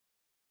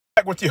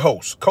With your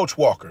host, Coach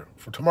Walker,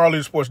 from Tomorrow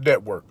Leader Sports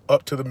Network,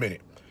 Up to the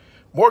Minute.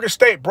 Morgan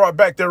State brought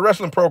back their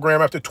wrestling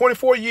program after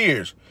 24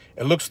 years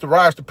and looks to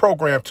rise the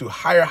program to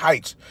higher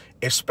heights,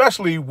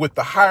 especially with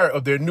the hire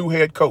of their new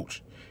head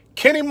coach.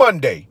 Kenny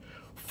Monday,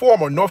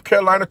 former North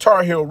Carolina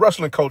Tar Heel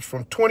wrestling coach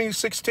from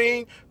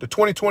 2016 to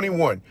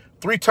 2021,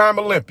 three-time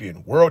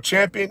Olympian, world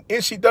champion,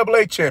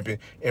 NCAA champion,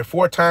 and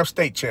four-time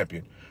state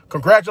champion.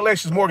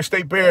 Congratulations, Morgan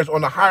State Bears,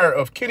 on the hire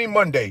of Kenny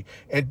Monday,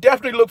 and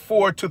definitely look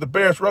forward to the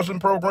Bears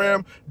wrestling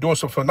program doing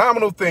some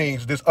phenomenal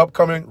things this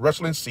upcoming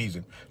wrestling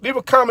season. Leave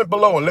a comment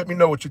below and let me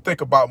know what you think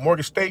about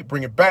Morgan State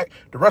bringing back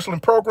the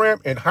wrestling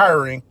program and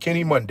hiring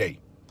Kenny Monday.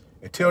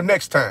 Until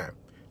next time,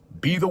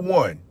 be the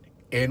one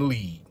and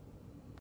lead.